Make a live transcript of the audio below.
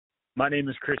My name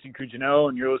is Christian Cuccinello,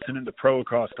 and you're listening to Pro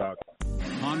Lacrosse Talk.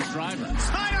 On Schreiber.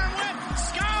 Sidearm whip.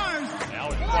 Scores. Now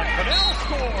it's one. Fidel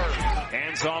scores.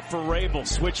 Hands off for Rabel.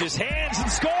 Switches hands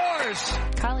and scores.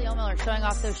 Carly O'Miller showing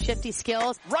off those shifty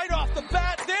skills. Right off the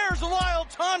bat, there's Lyle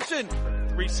Thompson.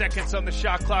 3 seconds on the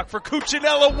shot clock for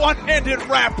Cuccinello. One-handed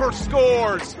wrapper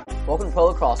scores. Welcome to Pro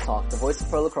Lacrosse Talk, the voice of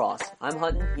Pro Lacrosse. I'm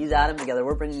Hutton, he's Adam. Together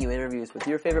we're bringing you interviews with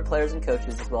your favorite players and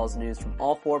coaches, as well as news from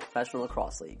all 4 professional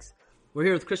lacrosse leagues. We're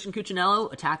here with Christian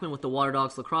Cuccinello, attackman with the Water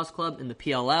Dogs Lacrosse Club in the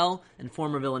PLL, and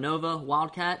former Villanova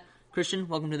Wildcat. Christian,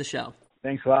 welcome to the show.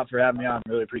 Thanks a lot for having me on.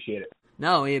 Really appreciate it.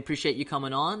 No, we appreciate you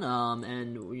coming on,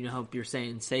 and hope you're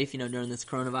staying safe, during this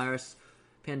coronavirus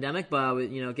pandemic. But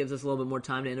it gives us a little bit more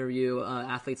time to interview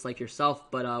athletes like yourself.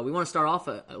 But we want to start off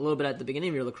a little bit at the beginning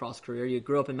of your lacrosse career. You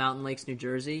grew up in Mountain Lakes, New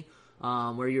Jersey,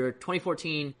 where you're a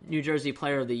 2014 New Jersey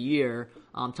Player of the Year.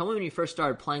 Tell me when you first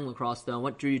started playing lacrosse, though, and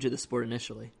what drew you to the sport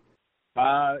initially?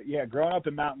 Growing up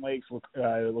in Mountain Lakes,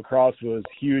 lacrosse was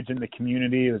huge in the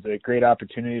community. It was a great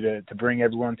opportunity to bring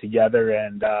everyone together,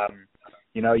 and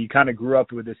you kind of grew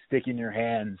up with a stick in your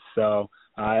hands. So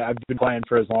I've been playing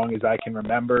for as long as I can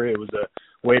remember. It was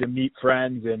a way to meet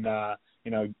friends and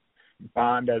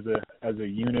bond as a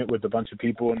unit with a bunch of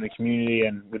people in the community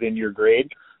and within your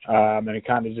grade. And it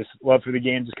kind of just love for the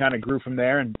game just kind of grew from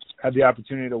there, and had the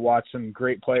opportunity to watch some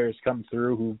great players come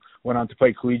through who went on to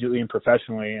play collegiately and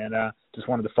professionally, and just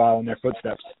wanted to follow in their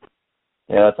footsteps.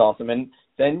 Yeah, that's awesome. And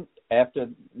then after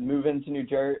moving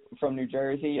to from New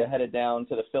Jersey, you headed down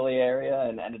to the Philly area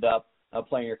and ended up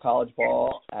playing your college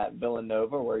ball at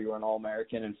Villanova, where you were an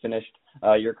All-American and finished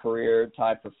your career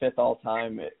tied for 5th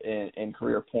all-time in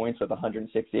career points with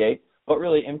 168. What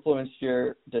really influenced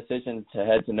your decision to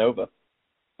head to Nova?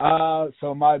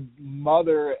 So my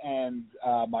mother and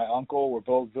my uncle were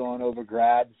both Villanova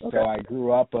grads, okay. So I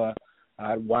grew up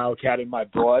Wildcat in my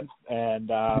blood,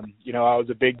 and I was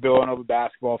a big Villanova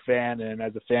basketball fan, and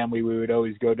as a family we would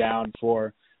always go down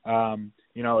for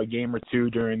a game or two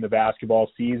during the basketball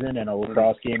season, and a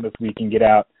lacrosse game if we can get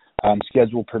out,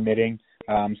 schedule permitting.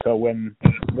 So when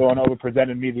Villanova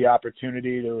presented me the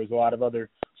opportunity, there was a lot of other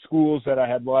schools that I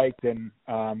had liked and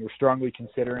were strongly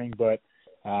considering, but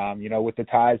with the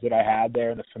ties that I had there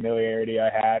and the familiarity I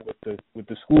had with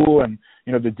the school, and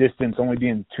the distance only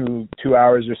being two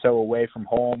hours or so away from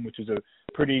home, which is a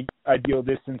pretty ideal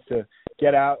distance to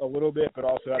get out a little bit, but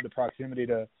also have the proximity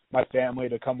to my family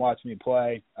to come watch me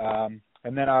play.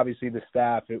 And then obviously the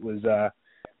staff, it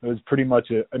was pretty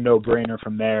much a no-brainer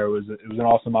from there. It was an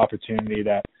awesome opportunity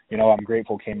that I'm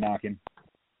grateful came knocking.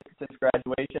 Since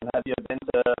graduation, have you been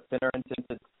to Finneran since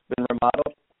it's been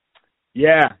remodeled?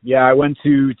 Yeah, I went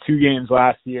to 2 games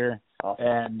last year, awesome.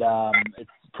 And it's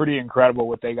pretty incredible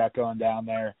what they got going down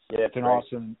there. Yeah, it's an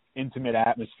awesome, intimate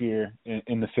atmosphere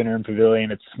in the Finneran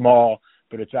Pavilion. It's small,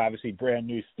 but it's obviously brand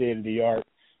new, state of the art,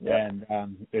 and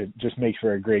it just makes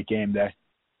for a great game day.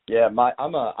 Yeah,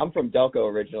 I'm from Delco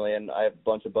originally, and I have a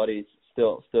bunch of buddies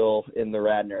still in the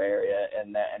Radnor area,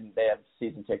 and they have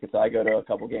season tickets. So I go to a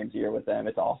couple games a year with them.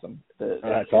 It's awesome.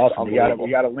 That's awesome.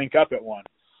 We got to link up at one.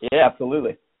 Yeah,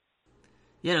 absolutely.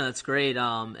 Yeah, no, that's great.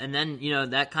 And then,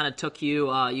 that kind of took you,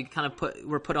 you kind of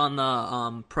were put on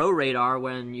the pro radar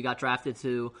when you got drafted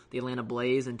to the Atlanta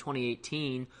Blaze in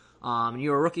 2018. And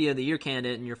you were a Rookie of the Year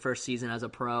candidate in your first season as a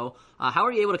pro. How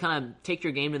were you able to kind of take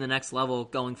your game to the next level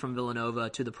going from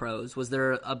Villanova to the pros? Was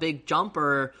there a big jump,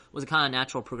 or was it kind of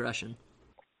natural progression?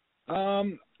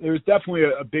 There was definitely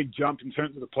a big jump in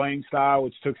terms of the playing style,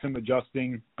 which took some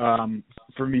adjusting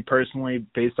for me personally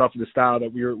based off of the style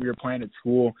that we were playing at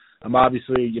school.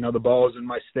 Obviously, the ball was in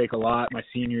my stick a lot my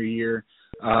senior year.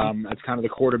 As kind of the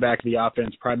quarterback of the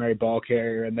offense, primary ball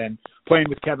carrier, and then playing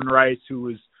with Kevin Rice, who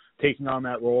was taking on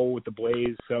that role with the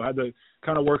Blaze. So I had to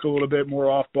kind of work a little bit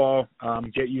more off ball,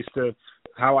 get used to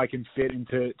how I can fit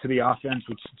into the offense,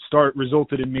 which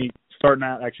resulted in me starting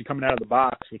out actually coming out of the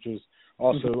box, which was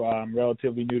also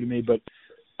relatively new to me. But,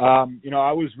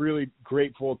 I was really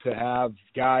grateful to have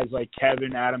guys like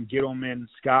Kevin, Adam Gittleman,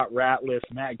 Scott Ratliff,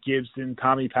 Matt Gibson,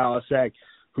 Tommy Palasek,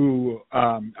 who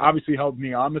obviously helped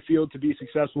me on the field to be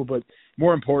successful, but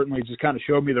more importantly, just kind of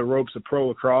showed me the ropes of pro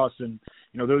lacrosse. And,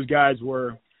 those guys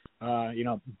were,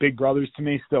 big brothers to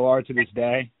me, still are to this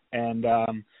day. And,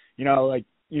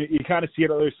 you kind of see it.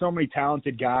 There's so many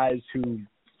talented guys who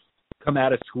come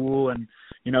out of school and,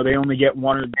 they only get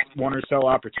one or so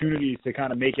opportunities to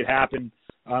kind of make it happen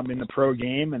in the pro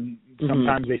game. And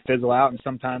sometimes they fizzle out and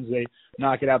sometimes they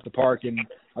knock it out the park. And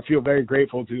I feel very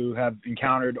grateful to have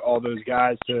encountered all those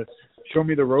guys to show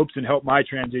me the ropes and help my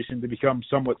transition to become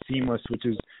somewhat seamless, which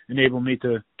has enabled me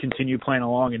to continue playing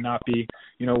along and not be,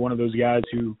 one of those guys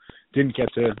who didn't get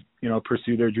to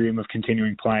pursue their dream of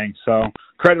continuing playing. So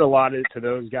credit a lot to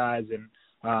those guys. And,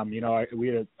 we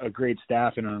had a great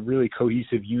staff and a really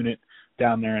cohesive unit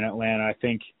down there in Atlanta. I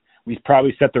think we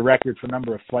probably set the record for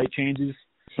number of flight changes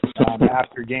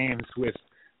after games with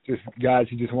just guys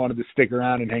who just wanted to stick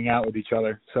around and hang out with each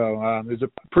other. So it was a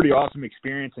pretty awesome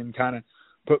experience and kind of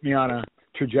put me on a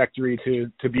trajectory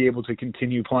to be able to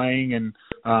continue playing and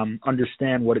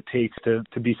understand what it takes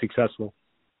to be successful.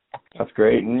 That's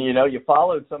great. And, you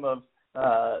followed some of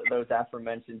those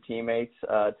aforementioned teammates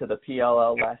to the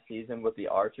PLL last season with the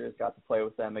Archers, got to play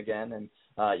with them again. And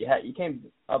you came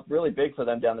up really big for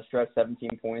them down the stretch, 17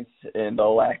 points in the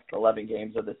last 11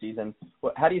 games of the season.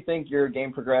 How do you think your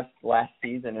game progressed last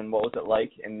season, and what was it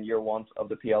like in year one of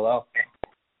the PLL?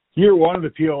 Year one of the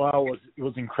PLL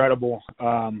was incredible.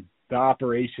 The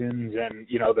operations and,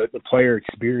 the player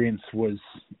experience was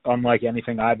unlike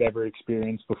anything I've ever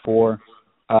experienced before.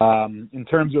 In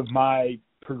terms of my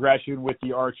progression with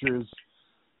the Archers,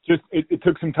 just it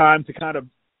took some time to kind of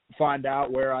find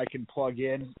out where I can plug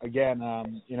in. Again,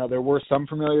 there were some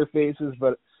familiar faces,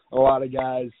 but a lot of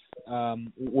guys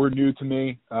were new to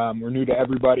me, were new to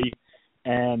everybody.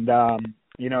 And,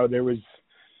 there was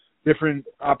different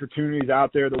opportunities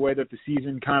out there the way that the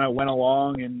season kind of went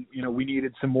along, and, we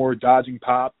needed some more dodging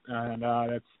pop, and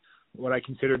that's what I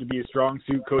consider to be a strong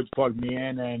suit. Coach plugged me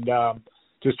in and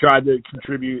just tried to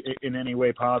contribute in any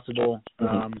way possible.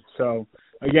 So,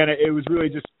 again, it was really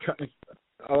just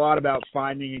a lot about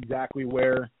finding exactly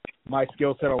where my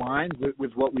skill set aligns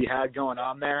with what we had going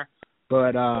on there.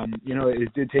 But,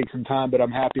 it did take some time, but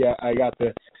I'm happy I got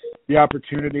the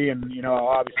opportunity, and, I'll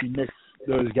obviously miss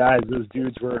those guys. Those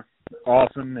dudes were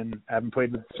awesome, and having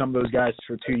played with some of those guys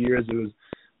for 2 years, it was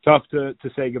tough to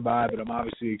say goodbye, but I'm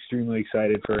obviously extremely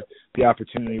excited for the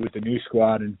opportunity with the new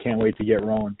squad and can't wait to get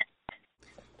rolling.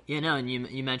 Yeah, no, and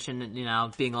you mentioned,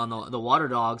 being on the Water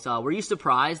Dogs. Were you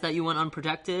surprised that you went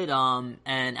unprotected? And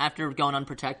after going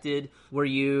unprotected, were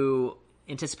you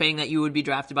anticipating that you would be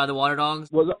drafted by the Water Dogs?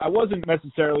 Well, I wasn't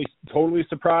necessarily totally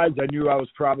surprised. I knew I was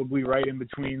probably right in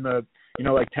between the,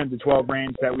 10 to 12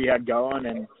 range that we had going.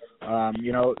 And,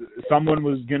 someone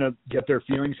was going to get their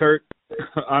feelings hurt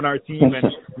on our team,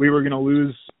 and we were going to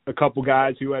lose a couple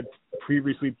guys who had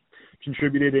previously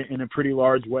contributed in a pretty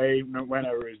large way, whether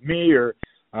it was me or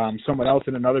someone else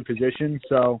in another position.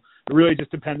 So it really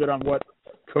just depended on what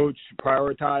coach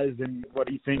prioritized and what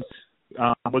he thinks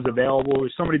was available.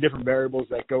 There's so many different variables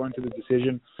that go into the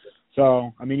decision.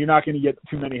 So, you're not going to get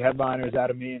too many headliners out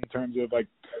of me in terms of,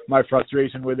 my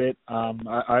frustration with it.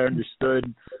 I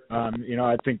understood.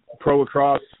 I think pro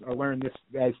lacrosse, I learned this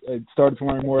as I started to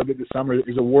learn more of it this summer,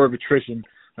 is a war of attrition,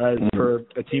 as per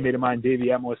a teammate of mine,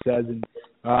 Davey Emlis, says. And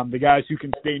the guys who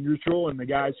can stay neutral and the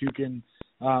guys who can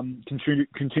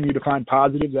continue to find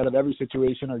positives out of every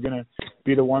situation are going to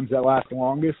be the ones that last the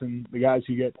longest, and the guys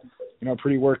who get,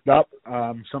 pretty worked up,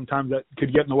 sometimes that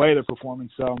could get in the way of their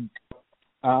performance. So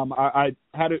I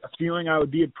had a feeling I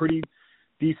would be a pretty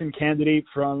decent candidate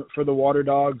for the Water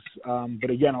Dogs. But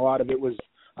again, a lot of it was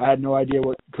I had no idea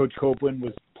what Coach Copeland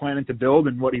was planning to build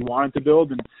and what he wanted to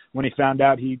build. And when he found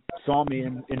out he saw me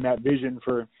in that vision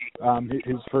for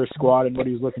his first squad and what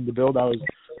he was looking to build, I was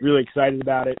really excited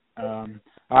about it.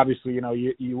 Obviously,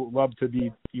 you love to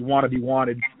be, you want to be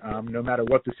wanted, no matter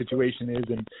what the situation is.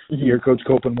 And here, Coach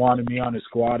Copeland wanted me on his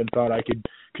squad and thought I could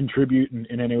contribute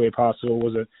in any way possible. It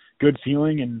was a good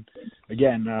feeling. And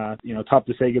again, tough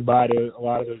to say goodbye to a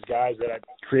lot of those guys that I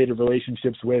created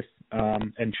relationships with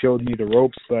and showed me the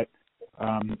ropes. But,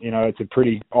 it's a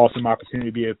pretty awesome opportunity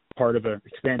to be a part of an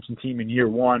expansion team in year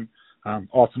one.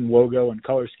 Awesome logo and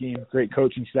color scheme, great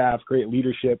coaching staff, great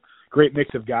leadership, great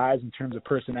mix of guys in terms of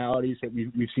personalities that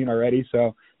we've seen already.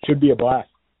 So should be a blast.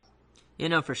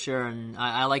 For sure. And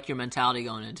I like your mentality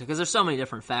going into it because there's so many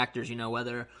different factors,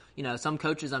 whether, some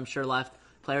coaches I'm sure left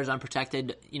players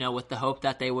unprotected, with the hope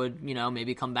that they would,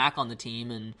 maybe come back on the team.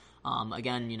 And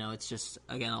again, it's just,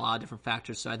 a lot of different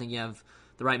factors. So I think you have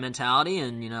the right mentality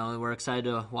and, we're excited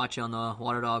to watch you on the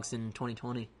Water Dogs in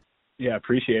 2020. Yeah,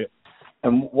 appreciate it.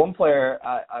 And one player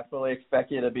I fully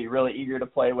expect you to be really eager to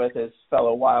play with is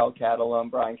fellow Wildcat alum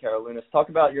Brian Karolounis. Talk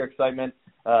about your excitement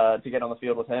to get on the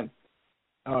field with him.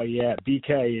 Oh, yeah.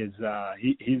 BK is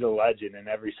he's a legend in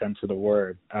every sense of the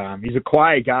word. He's a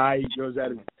quiet guy. He goes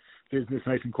out of business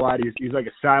nice and quiet. He's like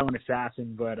a silent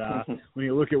assassin, but when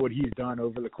you look at what he's done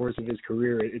over the course of his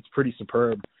career, it's pretty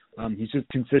superb. He's just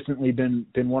consistently been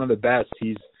one of the best.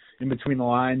 He's in between the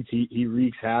lines. He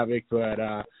wreaks havoc, but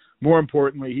more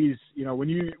importantly, he's when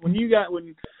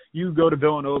you go to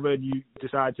Villanova and you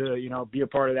decide to, be a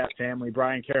part of that family.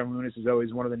 Brian Karalunas is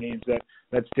always one of the names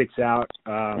that sticks out.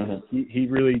 He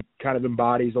really kind of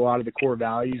embodies a lot of the core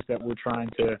values that we're trying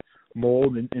to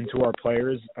mold into our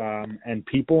players and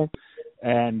people.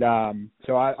 And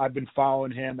so I've been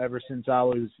following him ever since I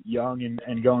was young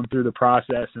and going through the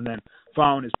process, and then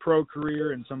following his pro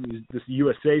career and some of this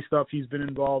USA stuff he's been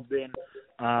involved in.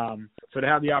 So to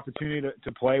have the opportunity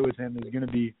to play with him is going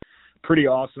to be pretty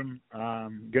awesome.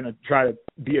 Going to try to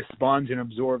be a sponge and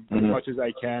absorb as much as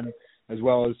I can, as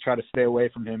well as try to stay away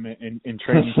from him in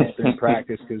training camp and in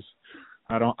practice, because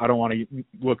I don't want to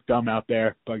look dumb out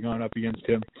there by going up against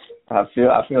him. I feel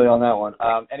you on that one.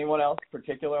 Anyone else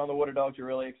particular on the Water Dogs you're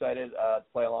really excited to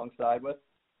play alongside with?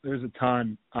 There's a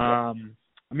ton.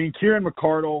 Kieran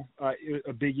McCardle,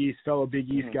 a Big East fellow Big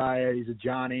East guy. He's a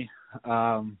Johnny.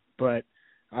 But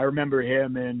I remember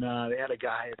him, and they had a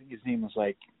guy, I think his name was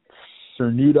like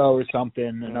Cernudo or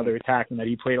something, another attackman that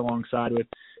he played alongside with.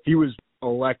 He was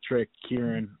electric.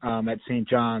 Kieran at St.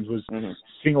 John's was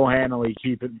single-handedly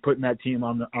putting that team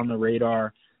on the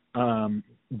radar,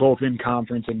 both in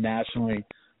conference and nationally.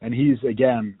 And he's,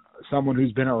 again, someone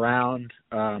who's been around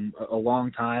a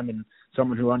long time and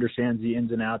someone who understands the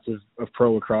ins and outs of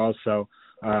pro lacrosse. So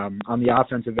on the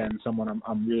offensive end, someone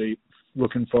I'm really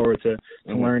looking forward to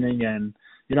learning. And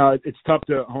it's tough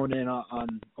to hone in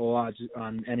on a lot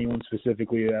on anyone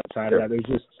specifically outside of that.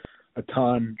 There's just a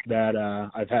ton that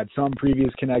I've had some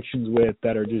previous connections with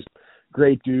that are just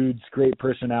great dudes, great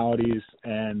personalities,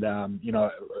 and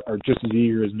are just as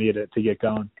eager as me to get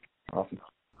going. Awesome.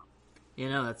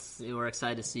 We're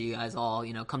excited to see you guys all,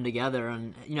 come together.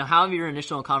 And, how have your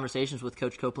initial conversations with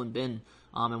Coach Copeland been?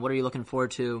 And what are you looking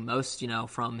forward to most,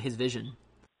 from his vision?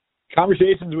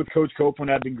 Conversations with Coach Copeland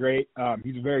have been great.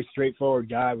 He's a very straightforward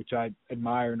guy, which I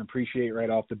admire and appreciate right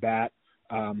off the bat.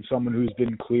 Someone who's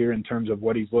been clear in terms of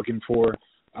what he's looking for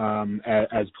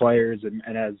as players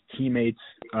and as teammates.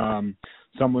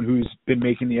 Someone who's been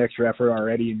making the extra effort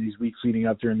already in these weeks leading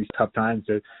up during these tough times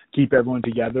to keep everyone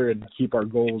together and keep our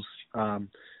goals,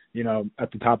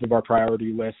 at the top of our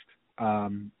priority list.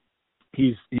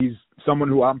 He's someone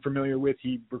who I'm familiar with.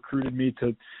 He recruited me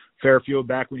to Fairfield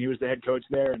back when he was the head coach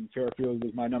there, and Fairfield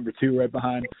was my number 2 right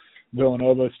behind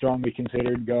Villanova, strongly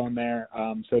considered going there.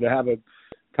 So to have a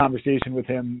conversation with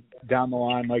him down the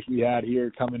line like we had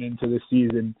here coming into the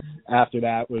season after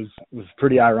that was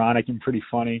pretty ironic and pretty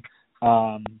funny.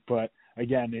 But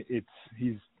again,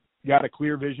 he's got a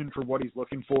clear vision for what he's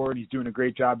looking for, and he's doing a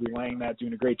great job relaying that,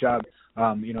 doing a great job,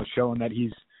 showing that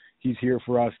he's here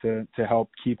for us to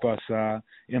help keep us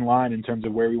in line in terms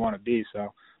of where we want to be.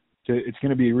 So it's going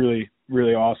to be really,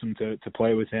 really awesome to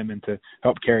play with him and to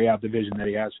help carry out the vision that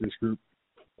he has for this group.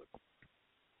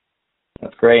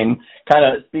 That's great. And kind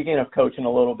of speaking of coaching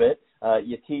a little bit,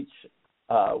 you teach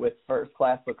with first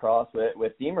class lacrosse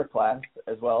with Deemer class,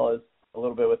 as well as a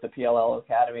little bit with the PLL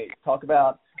Academy. Talk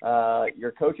about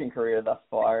your coaching career thus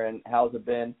far, and how's it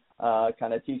been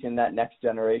kind of teaching that next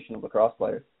generation of lacrosse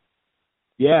players?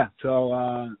 Yeah,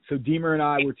 so Deemer and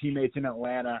I were teammates in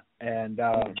Atlanta, and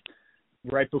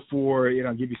right before,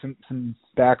 give you some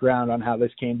background on how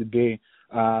this came to be.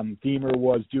 Deemer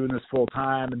was doing this full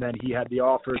time, and then he had the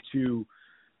offer to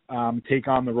take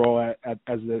on the role as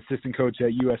the assistant coach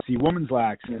at USC Women's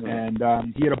Lax, and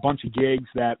he had a bunch of gigs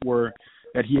that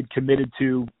he had committed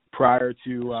to prior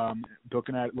to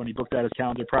when he booked out his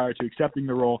calendar prior to accepting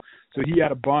the role. So he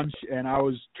had a bunch, and I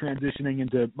was transitioning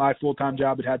into my full-time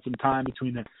job. It had some time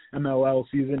between the MLL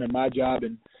season and my job,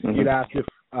 and he'd asked if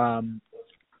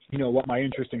what my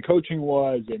interest in coaching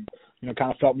was, and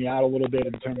kind of felt me out a little bit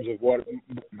in terms of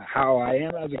how I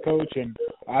am as a coach, and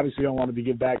obviously I wanted to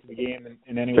give back to the game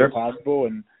in any way possible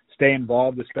and stay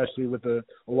involved, especially with a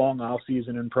long off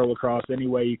season in pro lacrosse. Any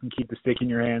way you can keep the stick in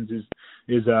your hands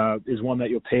is one that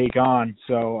you'll take on.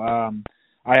 So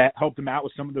I helped him out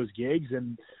with some of those gigs,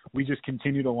 and we just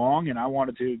continued along, and I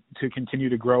wanted to continue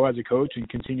to grow as a coach and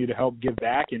continue to help give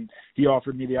back, and he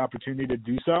offered me the opportunity to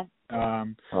do so.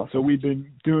 Awesome. So we've been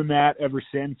doing that ever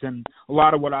since, and a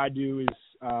lot of what I do is,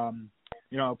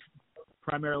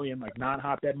 primarily in like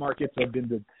non-hotbed markets. I've been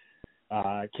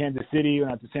to Kansas City,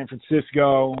 went out to San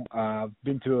Francisco,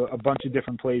 been to a bunch of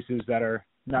different places that are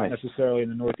not necessarily in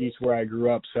the Northeast where I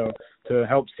grew up. So to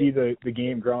help see the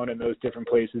game growing in those different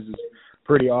places is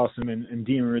pretty awesome. And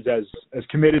Deemer is as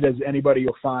committed as anybody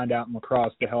you'll find out in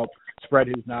lacrosse to help spread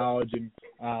his knowledge and,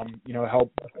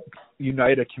 help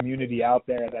unite a community out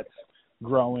there that's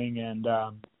growing and,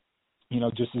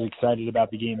 just as excited about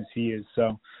the game as he is.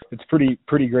 So it's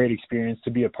pretty great experience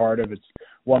to be a part of. It's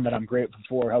one that I'm grateful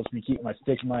for. Helps me keep my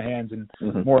stick in my hands, and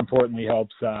more importantly,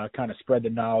 helps kind of spread the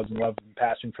knowledge and love and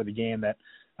passion for the game that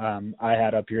I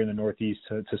had up here in the Northeast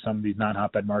to some of these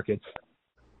non-hotbed markets.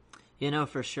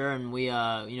 For sure, and we,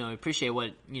 appreciate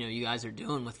what, you guys are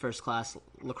doing with first class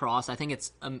lacrosse. I think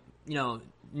it's,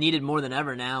 needed more than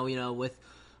ever now, with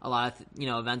a lot of,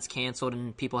 events canceled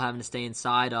and people having to stay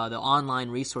inside. The online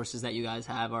resources that you guys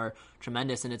have are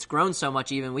tremendous, and it's grown so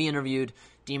much. Even we interviewed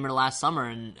Deemer last summer,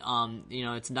 and,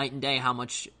 it's night and day how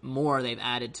much more they've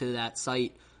added to that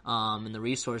site, and the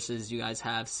resources you guys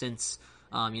have since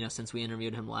we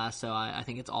interviewed him last. So I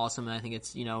think it's awesome, and I think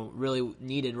it's, really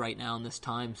needed right now in this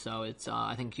time. So it's,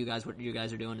 I think what you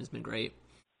guys are doing has been great.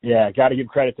 Yeah, got to give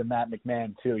credit to Matt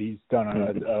McMahon, too. He's done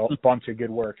a bunch of good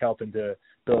work helping to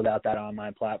build out that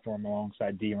online platform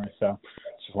alongside Deemer. So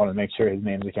just want to make sure his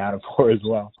name's accounted for as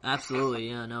well. Absolutely.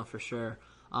 Yeah, no, for sure.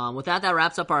 With that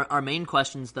wraps up our main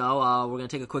questions, though. We're going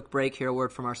to take a quick break, hear a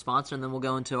word from our sponsor, and then we'll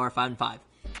go into our 5 and 5.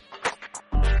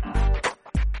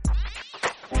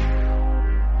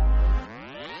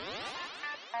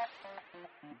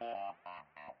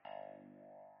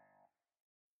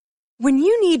 When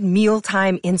you need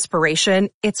mealtime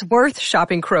inspiration, it's worth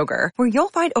shopping Kroger, where you'll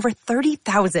find over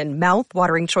 30,000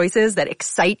 mouth-watering choices that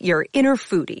excite your inner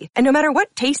foodie. And no matter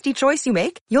what tasty choice you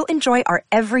make, you'll enjoy our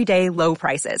everyday low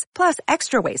prices, plus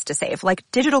extra ways to save, like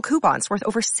digital coupons worth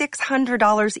over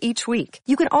 $600 each week.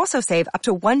 You can also save up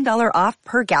to $1 off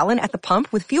per gallon at the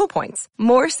pump with fuel points.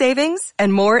 More savings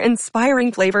and more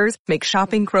inspiring flavors make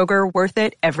shopping Kroger worth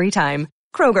it every time.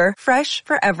 Kroger, fresh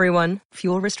for everyone.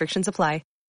 Fuel restrictions apply.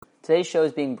 Today's show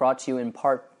is being brought to you in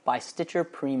part by Stitcher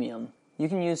Premium. You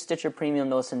can use Stitcher Premium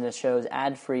to listen to shows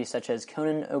ad-free such as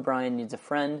Conan O'Brien Needs a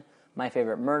Friend, My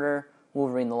Favorite Murder,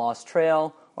 Wolverine the Lost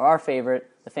Trail, or our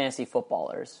favorite, The Fantasy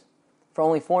Footballers. For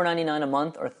only $4.99 a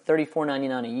month or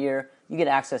 $34.99 a year, you get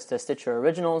access to Stitcher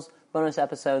Originals, bonus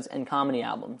episodes, and comedy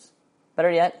albums. Better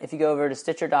yet, if you go over to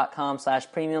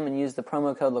Stitcher.com/premium and use the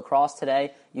promo code lacrosse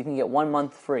today, you can get 1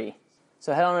 month free.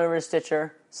 So head on over to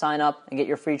Stitcher, sign up, and get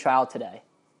your free trial today.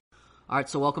 All right,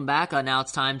 so welcome back. Now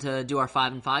it's time to do our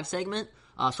 5 and 5 segment.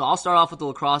 So I'll start off with the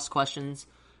lacrosse questions.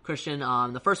 Christian,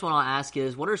 the first one I'll ask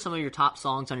is, what are some of your top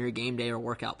songs on your game day or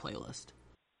workout playlist?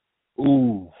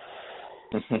 Ooh,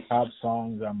 top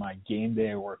songs on my game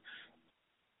day or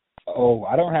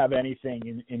I don't have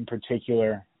anything in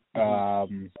particular.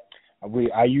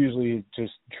 I usually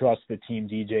just trust the team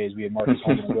DJs. We had Marcus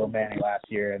Holman and Will Manning last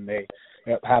year, and they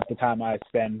half the time I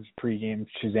spend pregame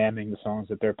shazamming the songs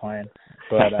that they're playing.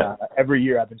 But every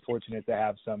year I've been fortunate to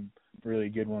have some really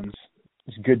good ones,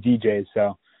 good DJs.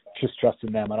 So just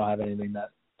trusting them. I don't have anything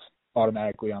that's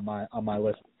automatically on my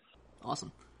list.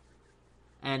 Awesome.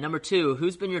 And number 2,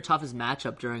 who's been your toughest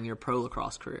matchup during your pro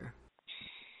lacrosse career?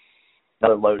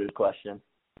 Another loaded question.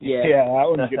 Yeah, that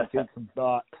one's going to take some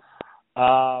thought.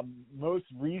 Most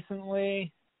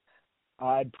recently,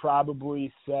 I'd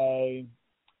probably say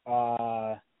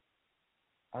I'll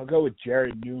go with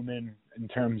Jared Newman in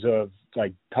terms of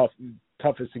like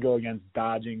toughest to go against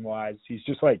dodging wise. He's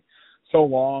just like so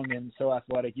long and so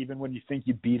athletic. Even when you think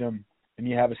you beat him and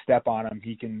you have a step on him,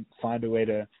 he can find a way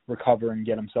to recover and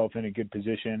get himself in a good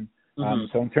position.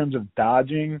 So in terms of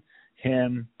dodging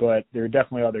him, but there are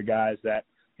definitely other guys that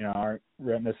aren't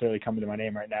necessarily coming to my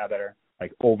name right now that are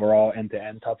like overall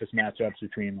end-to-end toughest matchups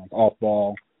between like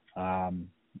off-ball,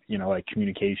 like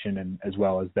communication and as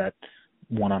well as that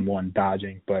one-on-one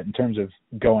dodging. But in terms of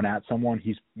going at someone,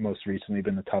 he's most recently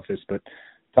been the toughest. But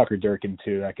Tucker Durkin,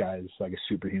 too, that guy is like a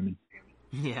superhuman.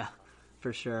 Yeah,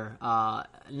 for sure.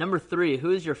 Number 3,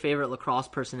 who is your favorite lacrosse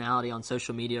personality on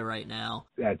social media right now?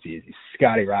 That's easy.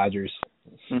 Scotty Rogers.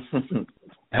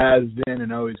 Has been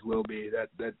and always will be.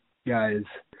 That guy is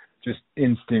just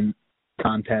instant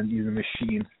content. He's a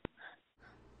machine.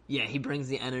 Yeah, he brings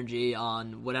the energy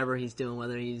on whatever he's doing,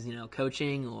 whether he's,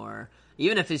 coaching or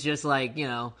even if it's just like,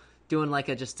 doing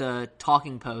like just a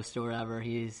talking post or whatever.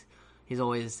 He's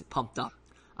always pumped up.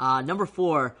 Number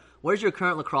 4, where's your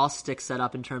current lacrosse stick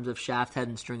setup in terms of shaft, head,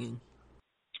 and stringing?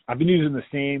 I've been using the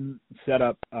same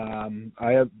setup.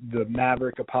 I have the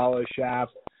Maverick Apollo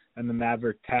shaft and the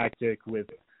Maverick Tactic with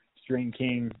String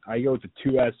King. I go with the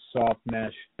 2S soft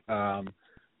mesh.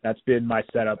 That's been my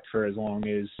setup for as long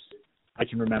as I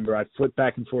can remember. I flipped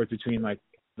back and forth between like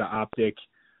the Optic,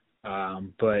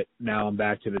 but now I'm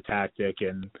back to the Tactic,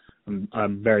 and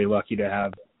I'm very lucky to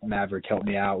have Maverick help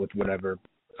me out with whatever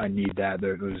I need.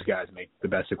 Those guys make the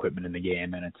best equipment in the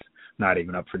game, and it's not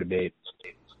even up for debate.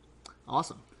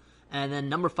 Awesome. And then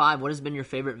number 5, what has been your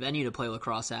favorite venue to play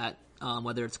lacrosse at?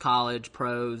 Whether it's college,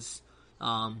 pros,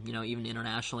 even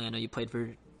internationally. I know you played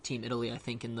for Team Italy, I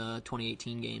think, in the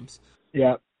 2018 games.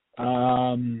 Yeah.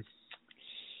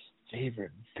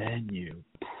 Favorite venue?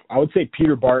 I would say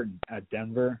Peter Barton at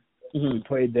Denver. Mm-hmm. We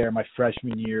played there my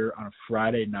freshman year on a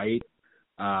Friday night,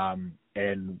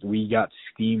 and we got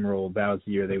steamrolled. That was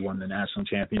the year they won the national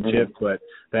championship, but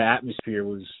the atmosphere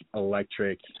was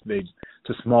electric. It's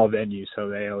a small venue, so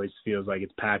they always feels like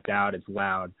it's packed out, it's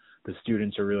loud. The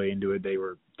students are really into it. They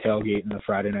were tailgating the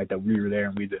Friday night that we were there,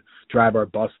 and we had to drive our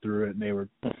bus through it, and they were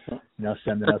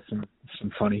sending us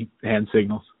some funny hand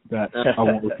signals that I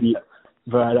won't repeat.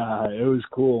 But it was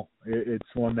cool.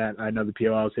 It's one that I know the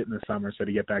PLL is hitting this summer, so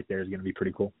to get back there is going to be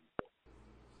pretty cool.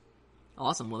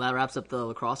 Awesome. Well, that wraps up the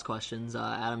lacrosse questions.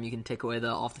 Adam, you can take away the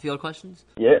off-the-field questions?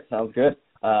 Yeah, sounds good.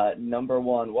 Number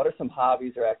one, what are some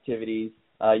hobbies or activities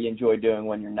you enjoy doing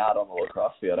when you're not on the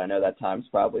lacrosse field? I know that time's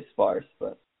probably sparse,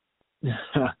 but...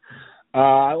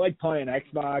 I like playing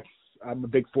Xbox. I'm a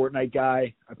big Fortnite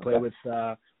guy. I play with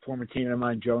former teammate of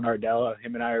mine, Joe Nardella.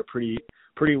 Him and I are a pretty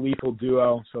lethal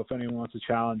duo, so if anyone wants to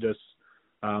challenge us,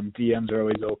 DMs are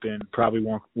always open. Probably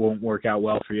won't work out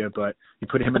well for you, but you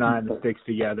put him and I on the sticks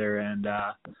together, and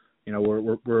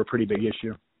we're a pretty big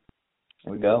issue.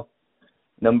 There we go.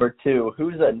 Number two,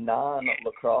 who's a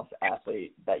non-lacrosse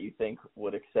athlete that you think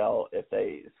would excel if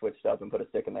they switched up and put a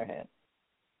stick in their hand?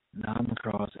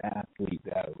 Non-lacrosse athlete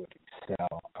that would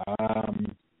excel.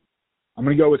 I'm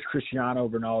going to go with Cristiano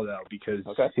Ronaldo because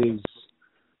his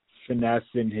finesse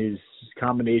and his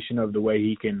combination of the way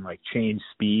he can change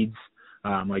speeds.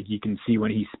 You can see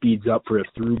when he speeds up for a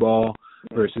through ball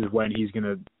versus when he's going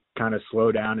to kind of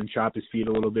slow down and chop his feet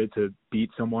a little bit to beat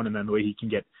someone, and then the way he can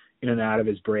get in and out of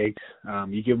his breaks.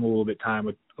 You give him a little bit of time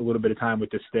with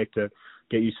the stick to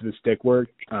get used to the stick work,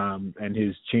 and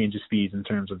his change of speeds in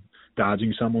terms of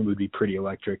dodging someone would be pretty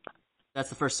electric. That's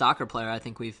the first soccer player I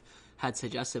think we've had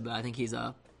suggested, but I think he's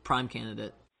a prime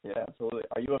candidate. Yeah, absolutely.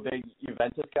 Are you a big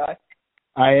Juventus guy?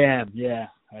 I am, yeah,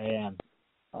 I am.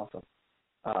 Awesome.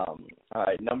 All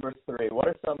right, number three, what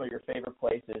are some of your favorite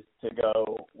places to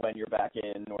go when you're back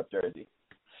in North Jersey?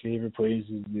 Favorite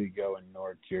places to go in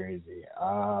North Jersey?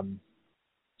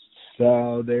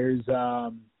 So there's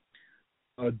a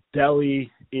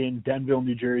deli in Denville,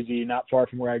 New Jersey, not far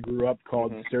from where I grew up,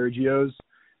 called Sergio's.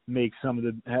 Has some of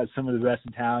the best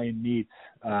Italian meats.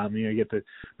 You get the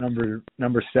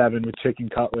number 7 with chicken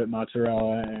cutlet,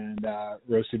 mozzarella, and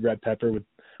roasted red pepper with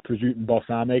prosciutto and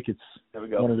balsamic. It's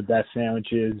one of the best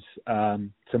sandwiches.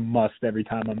 It's a must every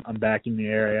time I'm back in the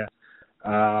area.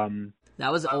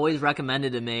 That was always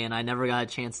recommended to me, and I never got a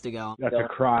chance to go. That's a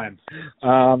crime.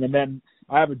 And then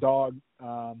I have a dog,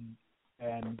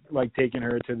 and like taking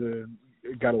her to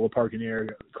got a little park in the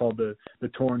area called the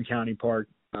Torrance County Park.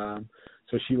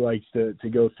 So she likes to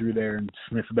go through there and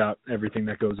sniff about everything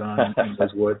that goes on in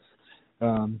those woods.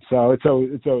 So it's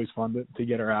always fun to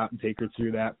get her out and take her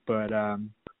through that. But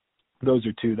those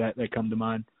are two that come to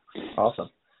mind. Awesome.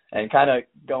 And kind of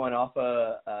going off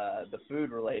the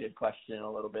food-related question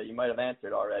a little bit, you might have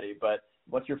answered already, but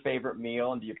what's your favorite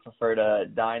meal, and do you prefer to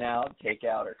dine out, take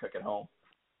out, or cook at home?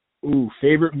 Ooh,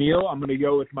 favorite meal? I'm going to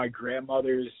go with my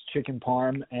grandmother's chicken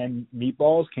parm and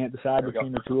meatballs. Can't decide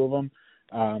between the two of them.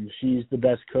 She's the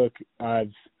best cook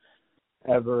I've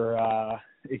ever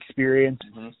experienced.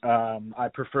 I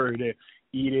prefer to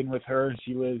eat in with her.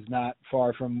 She lives not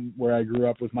far from where I grew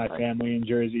up with my family in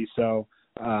Jersey, so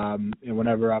and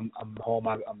whenever I'm home,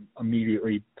 I'm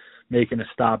immediately making a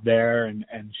stop there, and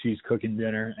she's cooking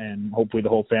dinner, and hopefully the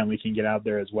whole family can get out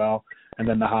there as well. And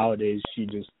then the holidays, she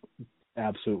just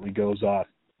absolutely goes off.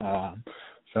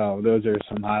 So those are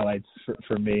some highlights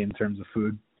for me in terms of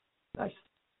food. Nice.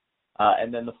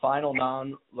 And then the final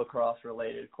non-lacrosse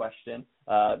related question,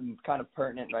 kind of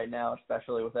pertinent right now,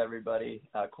 especially with everybody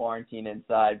quarantined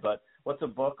inside, but what's a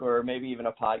book or maybe even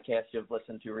a podcast you've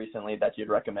listened to recently that you'd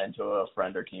recommend to a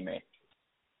friend or teammate?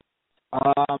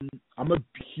 I'm a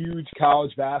huge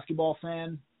college basketball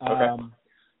fan.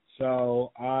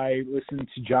 So I listen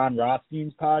to John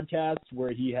Rothstein's podcast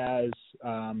where he has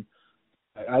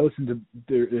I listen to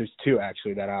there's two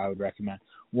actually that I would recommend.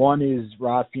 One is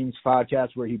Rothstein's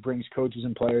podcast where he brings coaches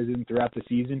and players in throughout the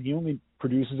season. He only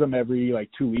produces them every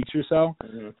 2 weeks or so,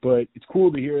 but it's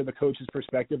cool to hear the coach's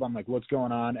perspective on what's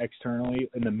going on externally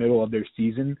in the middle of their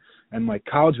season. And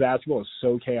college basketball is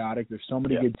so chaotic. There's so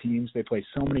many good teams. They play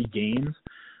so many games,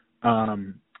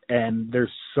 and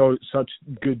there's such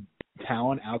good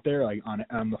talent out there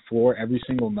on the floor every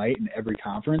single night in every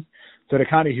conference. So to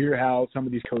kind of hear how some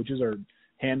of these coaches are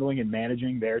handling and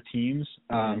managing their teams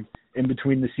in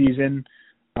between the season.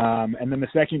 And then the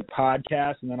second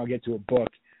podcast, and then I'll get to a book,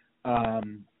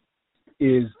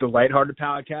 is the Lighthearted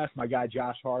podcast. My guy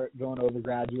Josh Hart, Villanova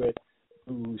graduate,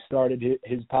 who started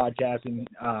his podcast and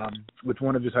with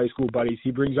one of his high school buddies.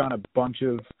 He brings on a bunch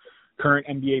of current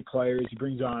NBA players. He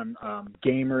brings on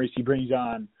gamers. He brings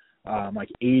on like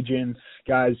agents,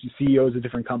 guys, CEOs of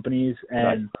different companies,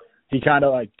 and he kind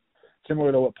of like,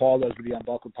 similar to what Paul does with the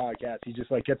Unbuckled podcast, he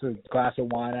just like gets a glass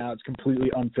of wine out. It's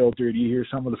completely unfiltered. You hear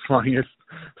some of the funniest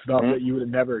stuff that you would have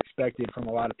never expected from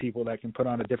a lot of people that can put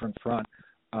on a different front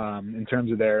in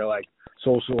terms of their like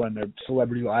social and their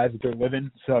celebrity lives that they're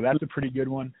living. So that's a pretty good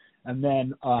one. And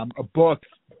then a book.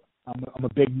 I'm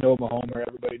a big Nova homer.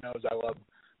 Everybody knows I love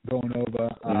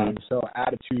Villanova. So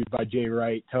Attitude by Jay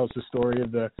Wright tells the story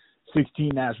of the 16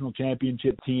 national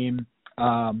championship team,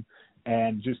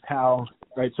 and just how,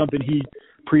 right, something he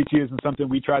preaches and something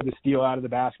we tried to steal out of the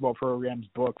basketball program's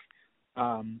book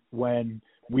when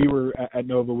we were at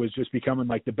Nova was just becoming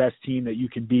like the best team that you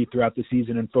can be throughout the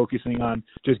season and focusing on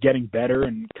just getting better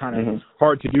and kind of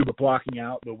hard to do, but blocking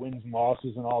out the wins and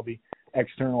losses and all the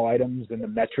external items and the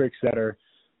metrics that are,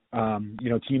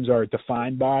 teams are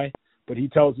defined by. But he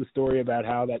tells the story about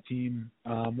how that team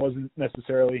wasn't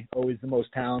necessarily always the most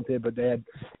talented, but they had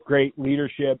great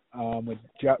leadership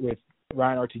with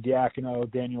Ryan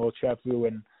Arcidiacono, Daniel Ochefu,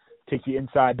 and take you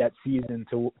inside that season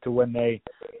to when they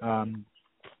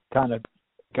kind of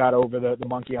got over the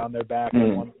monkey on their back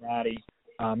and won the Natty.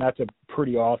 That's a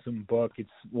pretty awesome book. It's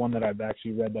one that I've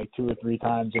actually read like 2 or 3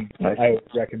 times, and I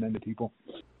recommend to people.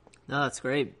 No, that's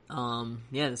great. So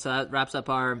that wraps up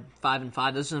our 5 and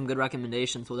 5. Those are some good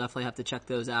recommendations. We'll definitely have to check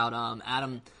those out.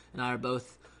 Adam and I are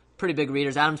both pretty big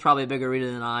readers. Adam's probably a bigger reader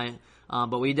than I,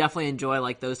 but we definitely enjoy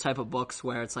like those type of books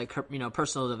where it's like,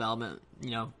 personal development,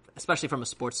 especially from a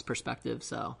sports perspective.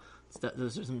 So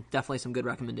those are definitely some good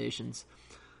recommendations.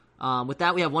 With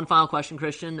that, we have one final question,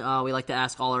 Christian. We like to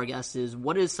ask all our guests is,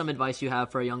 what is some advice you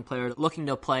have for a young player looking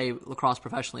to play lacrosse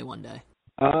professionally one day?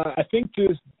 I think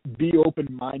just be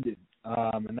open-minded,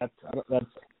 and that's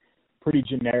pretty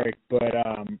generic, but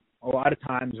a lot of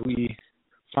times we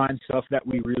find stuff that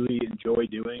we really enjoy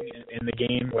doing in the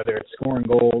game, whether it's scoring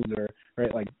goals or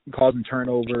like causing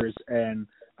turnovers, and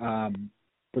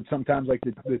but sometimes like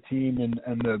the team and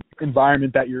the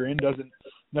environment that you're in doesn't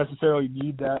necessarily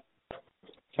need that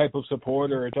type of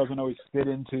support, or it doesn't always fit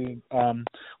into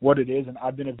what it is. And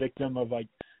I've been a victim of like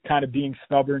kind of being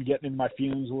stubborn, getting in my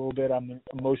feelings a little bit. I'm an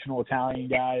emotional Italian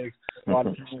guy, as a lot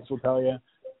of people will tell you.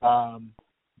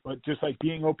 But just like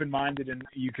being open-minded, and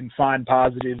you can find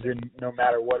positives in no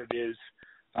matter what it is,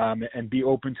 and be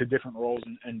open to different roles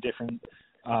and different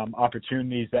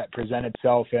opportunities that present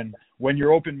itself. And when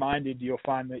you're open-minded, you'll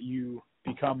find that you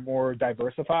become more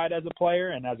diversified as a player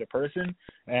and as a person.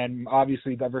 And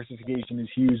obviously diversification is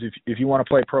huge. If you want to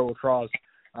play pro lacrosse,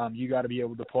 you got to be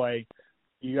able to play.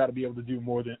 You got to be able to do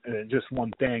more than just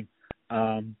one thing.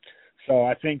 So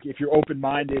I think if you're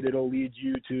open-minded, it'll lead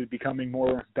you to becoming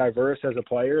more diverse as a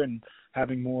player and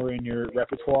having more in your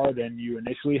repertoire than you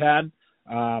initially had.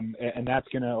 And that's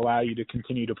going to allow you to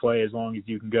continue to play as long as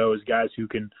you can go, as guys who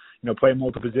can, play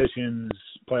multiple positions,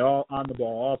 play all on the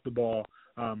ball, off the ball,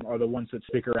 are the ones that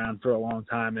stick around for a long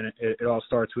time. And it all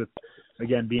starts with,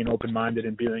 again, being open-minded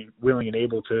and being willing and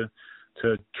able to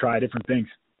try different things.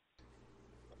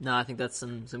 No, I think that's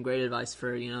some great advice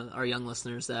for, our young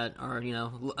listeners that are,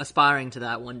 aspiring to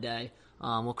that one day.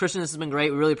 Well, Christian, this has been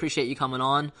great. We really appreciate you coming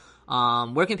on.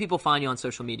 Where can people find you on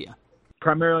social media?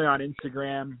 Primarily on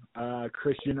Instagram,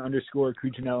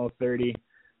 Christian_Cuccinello30.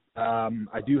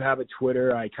 I do have a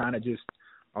Twitter.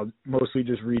 I'll mostly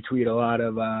just retweet a lot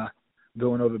of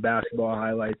going over basketball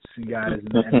highlights and guys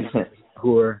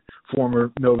who are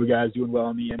former Nova guys doing well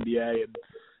in the NBA and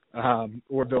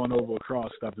or Villanova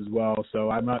lacrosse stuff as well. So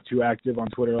I'm not too active on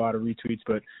Twitter, a lot of retweets,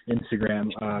 but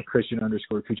Instagram,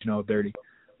 Christian_Cuccinello30.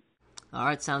 All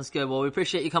right, sounds good. Well, we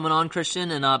appreciate you coming on,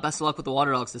 Christian, and best of luck with the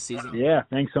Water Dogs this season. Yeah,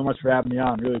 thanks so much for having me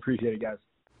on. Really appreciate it, guys.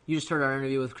 You just heard our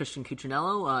interview with Christian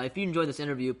Cuccinello. If you enjoyed this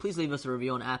interview, please leave us a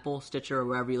review on Apple, Stitcher, or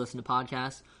wherever you listen to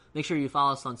podcasts. Make sure you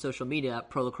follow us on social media at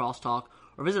Pro Lacrosse Talk,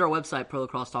 or visit our website,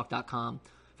 prolacrossetalk.com.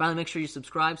 Finally, make sure you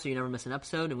subscribe so you never miss an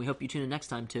episode, and we hope you tune in next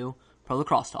time to Pro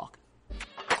Lacrosse Talk.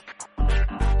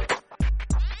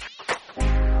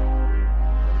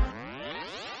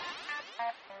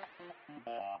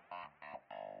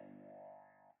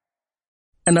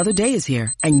 Another day is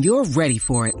here, and you're ready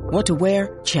for it. What to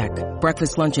wear? Check.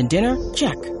 Breakfast, lunch, and dinner?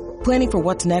 Check. Planning for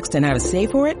what's next and how to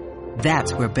save for it?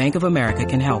 That's where Bank of America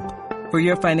can help. For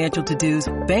your financial to-dos,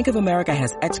 Bank of America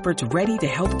has experts ready to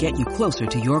help get you closer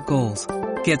to your goals.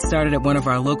 Get started at one of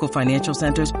our local financial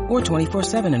centers or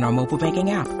 24/7 in our mobile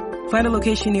banking app. Find a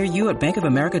location near you at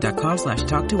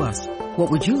bankofamerica.com/talktous. What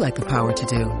would you like the power to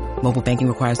do? Mobile banking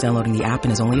requires downloading the app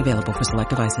and is only available for select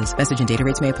devices. Message and data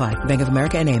rates may apply. Bank of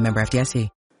America N.A., member FDIC.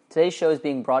 Today's show is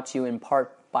being brought to you in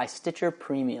part by Stitcher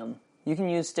Premium. You can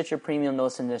use Stitcher Premium to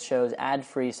listen to shows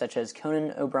ad-free such as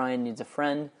Conan O'Brien Needs a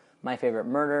Friend, My Favorite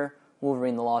Murder,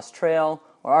 Wolverine the Lost Trail,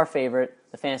 or our favorite,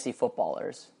 The Fantasy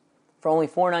Footballers. For only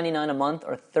 $4.99 a month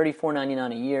or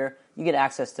 $34.99 a year, you get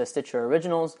access to Stitcher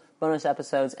Originals, bonus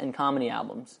episodes, and comedy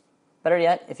albums. Better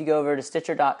yet, if you go over to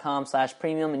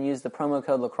Stitcher.com/premium and use the promo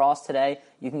code LACROSSE today,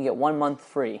 you can get 1 month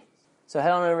free. So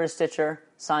head on over to Stitcher,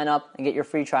 sign up, and get your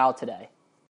free trial today.